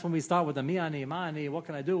potential, that's when we start with the mi'ani, ma'ani, what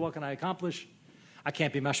can I do, what can I accomplish? I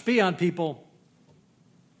can't be mashpi on people.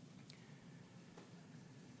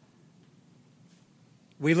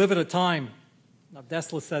 We live at a time, now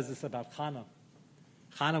Dessler says this about Chana.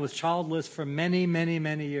 Chana was childless for many, many,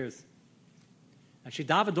 many years. And she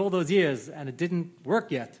davened all those years, and it didn't work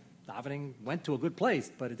yet. Davening went to a good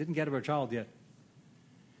place, but it didn't get her a child yet.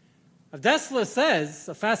 Dessler says,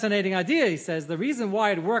 a fascinating idea, he says, the reason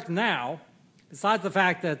why it worked now besides the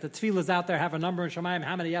fact that the tefillahs out there have a number in Shemayim,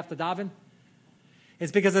 how many you have to daven,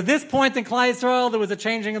 it's because at this point in Klal Yisrael, there was a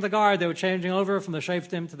changing of the guard. They were changing over from the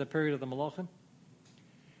Shoftim to the period of the Malachim.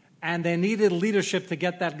 And they needed leadership to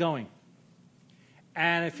get that going.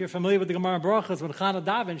 And if you're familiar with the Gemara Brachos, when Chana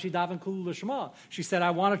davened, she davened Kulu L'Shema. She said,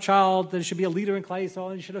 I want a child that should be a leader in Klal Yisrael,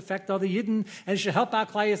 and he should affect other Yidden, and he should help out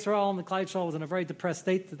Klal Yisrael. And the Klal Yisrael was in a very depressed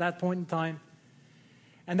state at that point in time.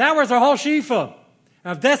 And that was her whole shifa.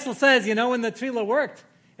 Rav Dessel says, when the tefillah worked,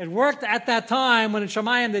 it worked at that time when in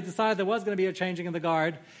Shemayim they decided there was going to be a changing of the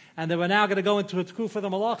guard, and they were now going to go into a tkufa for the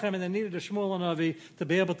Malachim, and they needed a Shmuel Hanavi to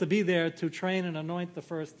be able to be there to train and anoint the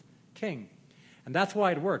first king. And that's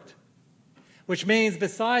why it worked. Which means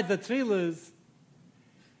besides the tefillahs,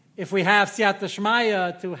 if we have Siyat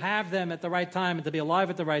Shmaya to have them at the right time and to be alive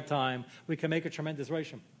at the right time, we can make a tremendous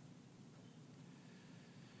reishim.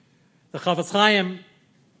 The Chavetz Chaim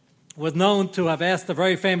was known to have asked a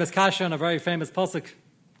very famous kasha and a very famous pasuk.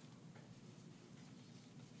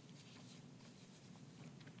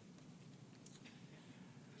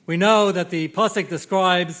 We know that the pasuk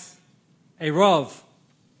describes a Rav.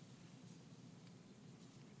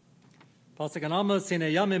 Pasuk in Amos, Hine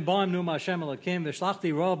yamim ba'im numa Hashem Elokim,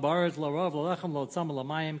 v'shlachti Rav ba'aretz la'Rav l'lechem lo'tzam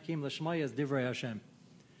l'mayim kim l'shmoyas divrei Hashem.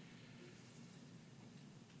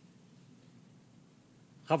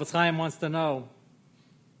 Chavetz Chaim wants to know,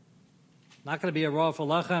 not going to be a Rav for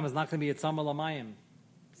lechem, it's not going to be a tzam l'mayim.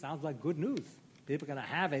 Sounds like good news. People are going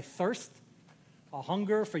to have a thirst, a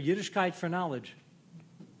hunger for Yiddishkeit, for knowledge.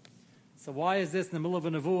 So why is this in the middle of a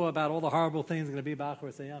nevuah about all the horrible things going to be b'achar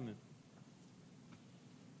sayamim?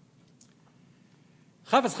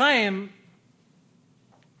 Chavetz Chaim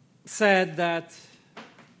said that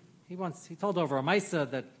he told over a Maisa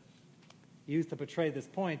that he used to portray this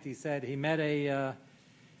point. He said he met a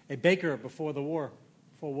baker before the war,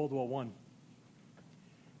 before World War I.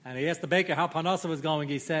 And he asked the baker how Panasa was going.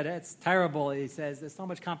 He said, it's terrible. He says, there's so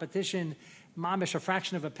much competition. Mamish, a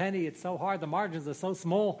fraction of a penny. It's so hard. The margins are so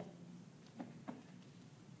small.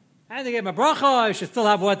 And they gave him a bracha. You should still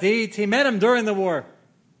have what to eat. He met him during the war.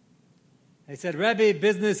 He said, Rebbe,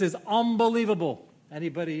 business is unbelievable.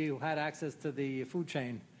 Anybody who had access to the food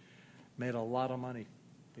chain made a lot of money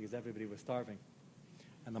because everybody was starving.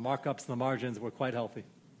 And the markups and the margins were quite healthy.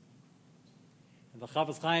 And the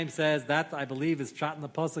Chavetz Chaim says that, I believe, is shot in the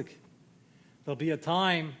pasuk. There'll be a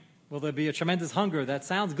time where there'll be a tremendous hunger. That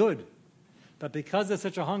sounds good. But because there's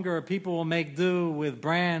such a hunger, people will make do with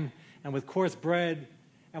bran and with coarse bread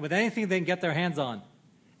and with anything they can get their hands on.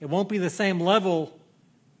 It won't be the same level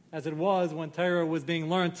as it was when Torah was being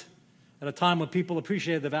learnt at a time when people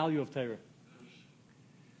appreciated the value of Torah.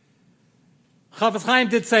 Chavetz Chaim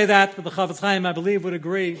did say that, but the Chavetz Chaim, I believe, would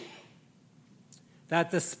agree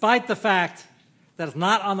that despite the fact that it's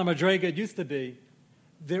not on the madrega it used to be,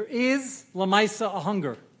 there is lamaisa, a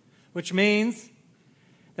hunger, which means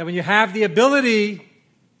that when you have the ability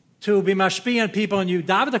to be mashpi on people and you,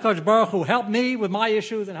 David HaKadosh Baruch Hu, help me with my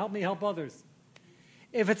issues and help me help others.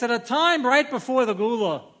 If it's at a time right before the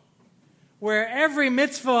Gula, where every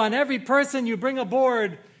mitzvah and every person you bring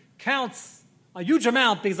aboard counts a huge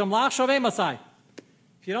amount, because I'm lach shavei masai.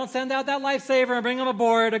 If you don't send out that lifesaver and bring them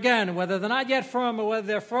aboard, again, whether they're not yet from or whether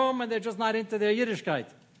they're from and they're just not into their Yiddishkeit,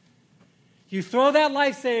 you throw that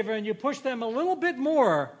lifesaver and you push them a little bit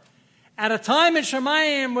more at a time in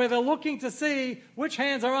Shemayim where they're looking to see which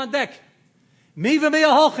hands are on deck. Mi v'mi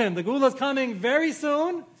aholchim, the Gula's coming very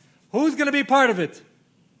soon. Who's going to be part of it?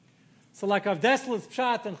 So like Avdesla's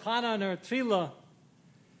pshat and Chana and her tefillah,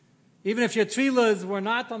 even if your tefillahs were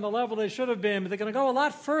not on the level they should have been, but they're going to go a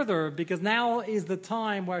lot further because now is the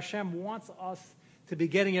time where Hashem wants us to be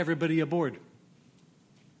getting everybody aboard.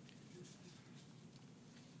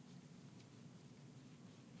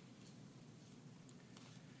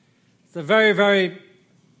 It's a very, very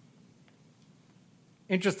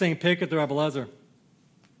interesting pick at the Rebbe Lezer.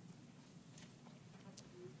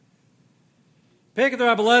 Pick at the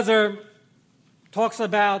Rebbe Lezer talks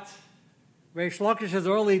about Reish Lakish's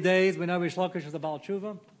early days. We know Reish Lakish is a Baal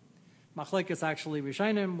Tshuva. Machlekes actually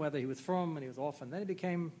Rishonim, whether he was from and he was off, and then he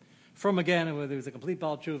became from again, and whether he was a complete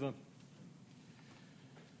Baal Tshuva.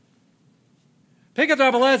 Pick at the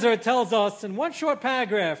Rebbe Lezer tells us in one short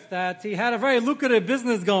paragraph that he had a very lucrative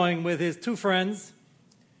business going with his two friends.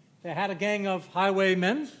 They had a gang of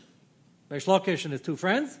highwaymen, Reish Lakish and his two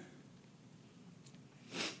friends.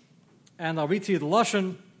 And I'll read to you the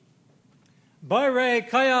Lashon.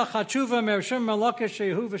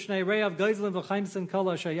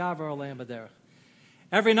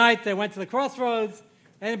 Every night they went to the crossroads.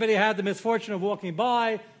 Anybody who had the misfortune of walking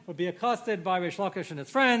by would be accosted by Reish Lakish and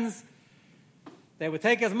his friends. They would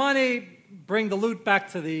take his money, bring the loot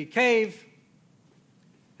back to the cave,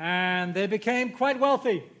 and they became quite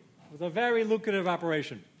wealthy. It was a very lucrative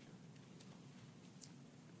operation.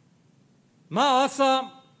 Ma'asa,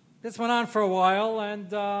 this went on for a while,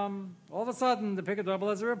 and all of a sudden, the Pirkei Rebbe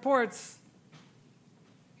Eliezer reports,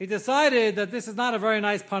 he decided that this is not a very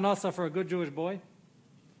nice parnasa for a good Jewish boy.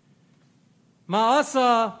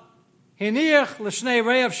 Ma'asa hiniach l'shnei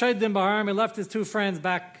re'av sheidim b'harim. He left his two friends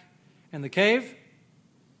back in the cave.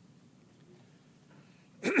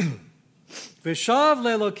 V'shav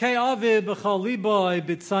le'elokei aviv b'chal libo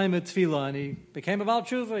b'tzayim tefillah. And he became a Baal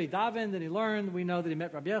Tshuva. He davened and he learned. We know that he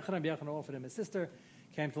met Rabbi Yochanan. Rabbi Yochanan offered him his sister.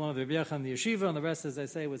 Came to learn with Rabbi Yochanan in the yeshiva, and the rest, as I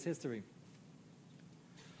say, was history.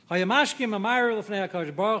 Hayamashkim amayru l'fnei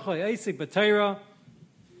HaKadosh Baruch Hu ha'esik b'teira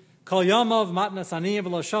kol yamav matnas aniyim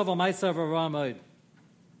v'lo shav ma'asav v'ramod.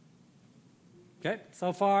 Okay,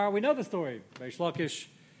 so far we know the story. Reish Lakish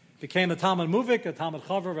became a Talmud Muvik, a Talmud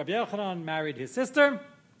Chaver. Rabbi Yochanan married his sister.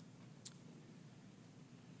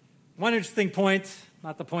 One interesting point,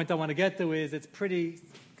 not the point I want to get to, is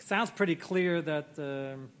sounds pretty clear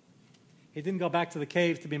that he didn't go back to the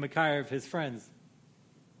cave to be Mekayr of his friends.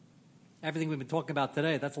 Everything we've been talking about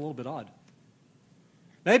today, that's a little bit odd.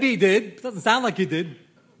 Maybe he did. It doesn't sound like he did.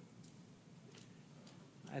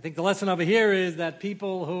 I think the lesson over here is that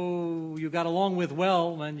people who you got along with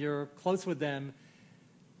well, when you're close with them,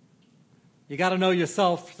 you got to know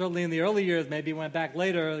yourself. Certainly in the early years, maybe he went back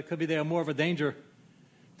later, it could be they were more of a danger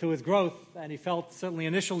to his growth, and he felt certainly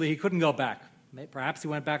initially he couldn't go back. Perhaps he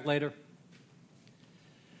went back later.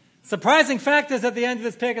 Surprising fact is at the end of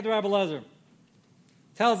this Pirkei Rebbe Eliezer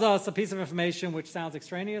tells us a piece of information which sounds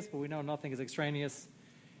extraneous, but we know nothing is extraneous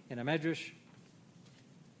in a medrash.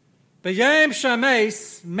 B'yom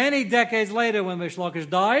shameis, many decades later, when Reish Lakish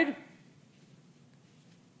died,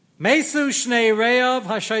 Mesu shnei re'av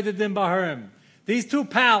hasheidim b'harim. These two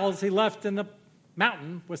pals he left in the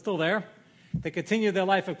mountain were still there. They continued their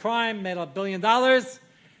life of crime, made $1 billion.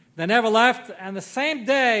 They never left, and the same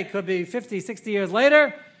day, could be 50, 60 years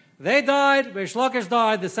later, they died. Reish Lakish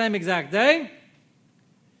died the same exact day.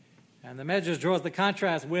 And the Medrash draws the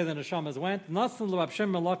contrast where the neshamas went. Nasan l'Rab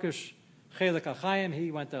Shimon Lakish chelik achayim.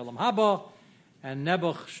 He went to Olam Haba, and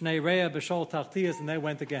Nebuch shnei re'av b'shol tachtiyas, and they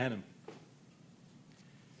went to Gehenna.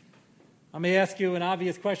 Let me ask you an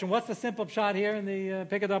obvious question. What's the simple pshat here in the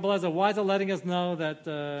Pirkei Rebbe Eliezer? Why is it letting us know that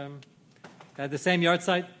at the same yard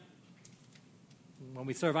site? When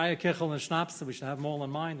we serve ayakichel and schnapps, we should have them all in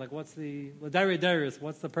mind. Like, what's the l'deri derius?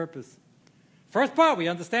 What's the purpose? First part, we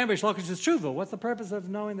understand Reish Lakish's tshuva. What's the purpose of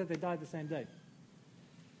knowing that they died the same day?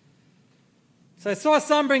 So I saw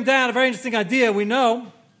some bring down a very interesting idea. We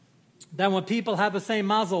know that when people have the same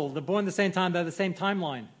mazel, they're born the same time, they have the same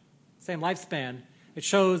timeline, same lifespan, it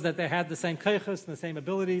shows that they had the same keichus and the same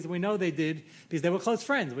abilities. We know they did because they were close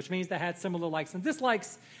friends, which means they had similar likes and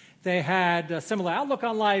dislikes. They had a similar outlook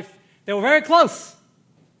on life. They were very close.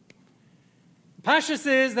 Pashas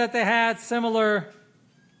is that they had similar,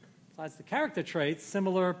 besides the character traits,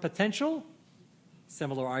 similar potential,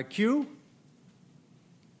 similar IQ.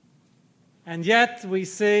 And yet we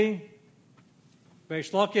see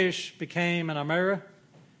Reish Lakish became an Amira,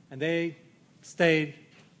 and they stayed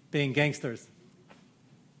being gangsters.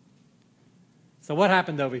 So what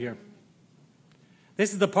happened over here?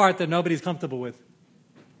 This is the part that nobody's comfortable with.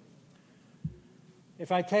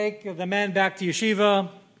 If I take the men back to yeshiva,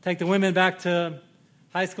 take the women back to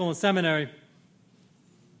high school and seminary,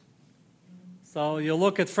 so you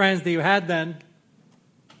look at friends that you had then,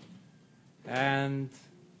 and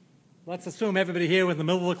let's assume everybody here was in the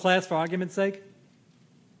middle of the class for argument's sake,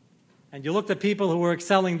 and you looked at people who were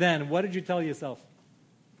excelling then, what did you tell yourself?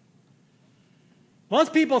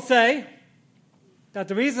 Most people say that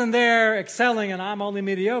the reason they're excelling and I'm only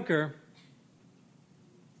mediocre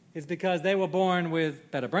is because they were born with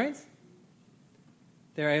better brains,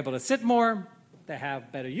 they're able to sit more, they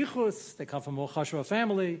have better yichus, they come from a more chashua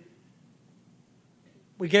family.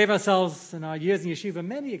 We gave ourselves in our years in yeshiva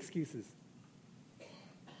many excuses.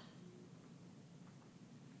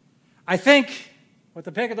 I think what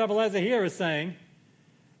the Pirkei Rebbe Eliezer here is saying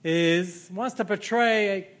is wants to portray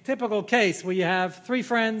a typical case where you have three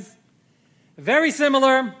friends, very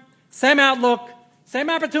similar, same outlook, same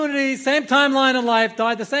opportunities, same timeline in life,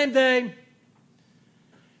 died the same day.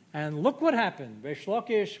 And look what happened. Reish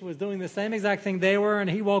Lakish was doing the same exact thing they were, and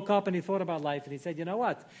he woke up and he thought about life, and he said, you know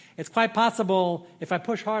what? It's quite possible if I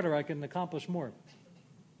push harder, I can accomplish more.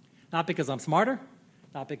 Not because I'm smarter,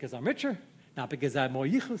 not because I'm richer, not because I have more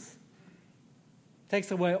yichus.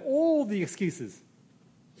 Takes away all the excuses.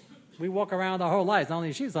 We walk around our whole lives, not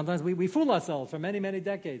only yeshiva, sometimes we fool ourselves for many, many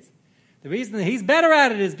decades. The reason that he's better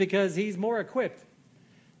at it is because he's more equipped.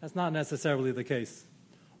 That's not necessarily the case.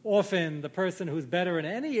 often the person who's better in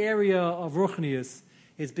any area of Ruchnius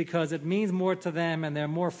is because it means more to them and they're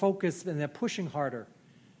more focused and they're pushing harder.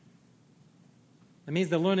 That means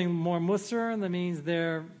they're learning more Musar, and that means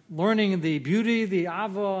they're learning the beauty, the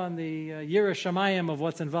Ava, and the Yirah Shamayim of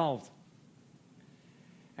what's involved.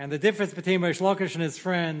 And the difference between Reish Lakish and his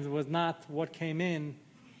friends was not what came in,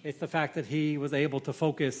 it's the fact that he was able to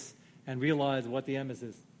focus and realize what the emes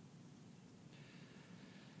is.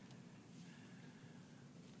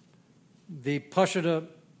 The Pashut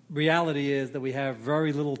reality is that we have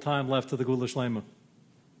very little time left to the Gula Shlema.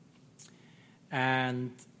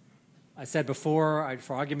 And I said before,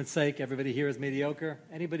 for argument's sake, everybody here is mediocre.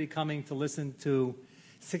 Anybody coming to listen to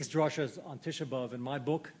 6 drashas on Tisha B'Av in my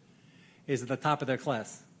book is at the top of their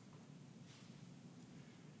class.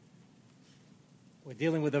 We're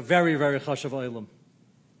dealing with a very, very chashav olam.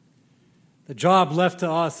 The job left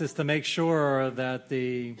to us is to make sure that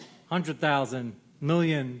the 100,000,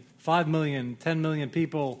 million, 5 million, 10 million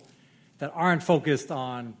people that aren't focused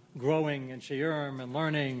on growing and shiurim and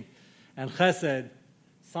learning and chesed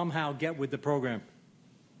somehow get with the program.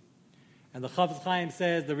 And the Chafetz Chaim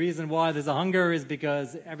says the reason why there's a hunger is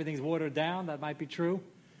because everything's watered down. That might be true.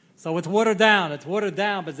 So it's watered down, but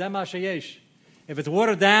zema sheyesh. If it's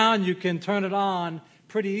watered down, you can turn it on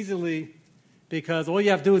pretty easily because all you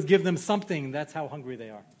have to do is give them something. That's how hungry they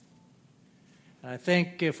are. And I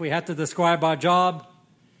think if we had to describe our job,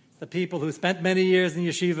 the people who spent many years in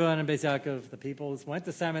yeshiva and in Beis Yaakov, the people who went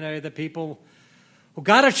to seminary, the people who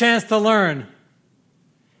got a chance to learn,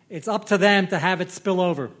 it's up to them to have it spill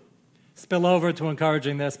over to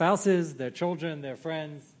encouraging their spouses, their children, their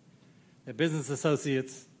friends, their business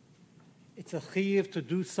associates. It's a chiyuv to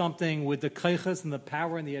do something with the kaichas and the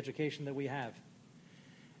power and the education that we have.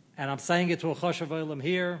 And I'm saying it to a chashav olam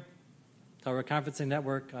here, Torah Conferencing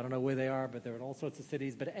Network. I don't know where they are, but they're in all sorts of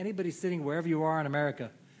cities. But anybody sitting wherever you are in America,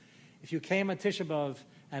 if you came on Tisha B'Av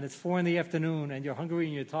and it's 4 p.m. and you're hungry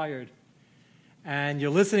and you're tired and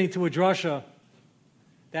you're listening to a drasha,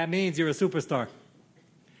 that means you're a superstar.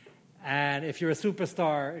 And if you're a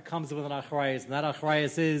superstar, it comes with an achrayus. And that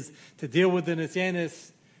achrayus is to deal with the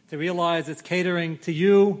nisyanis, to realize it's catering to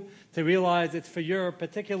you, to realize it's for your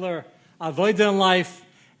particular avodah in life,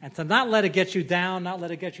 and to not let it get you down, not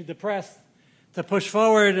let it get you depressed, to push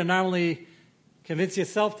forward and not only convince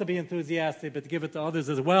yourself to be enthusiastic, but to give it to others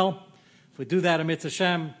as well. If we do that, Amitz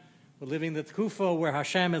Hashem, we're living the tkufa where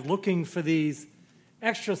Hashem is looking for these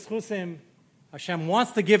extra schusim. Hashem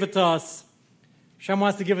wants to give it to us. Hashem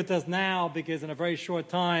wants to give it to us now because in a very short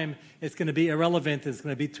time it's going to be irrelevant. It's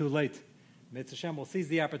going to be too late. Mitzvah Hashem will seize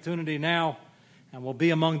the opportunity now and will be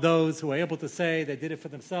among those who are able to say they did it for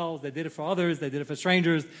themselves, they did it for others, they did it for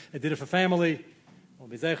strangers, they did it for family. We'll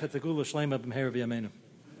be zeichet tegula shleima b'mehera b'yameinu.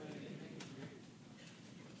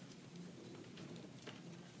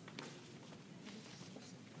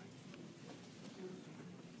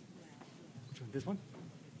 This one?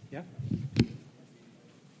 Yeah?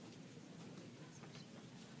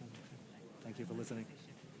 Thank you for listening.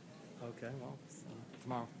 Okay, well,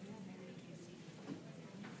 tomorrow.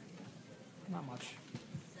 Not much.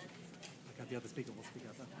 I got the other speaker. We'll speak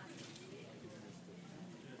out there.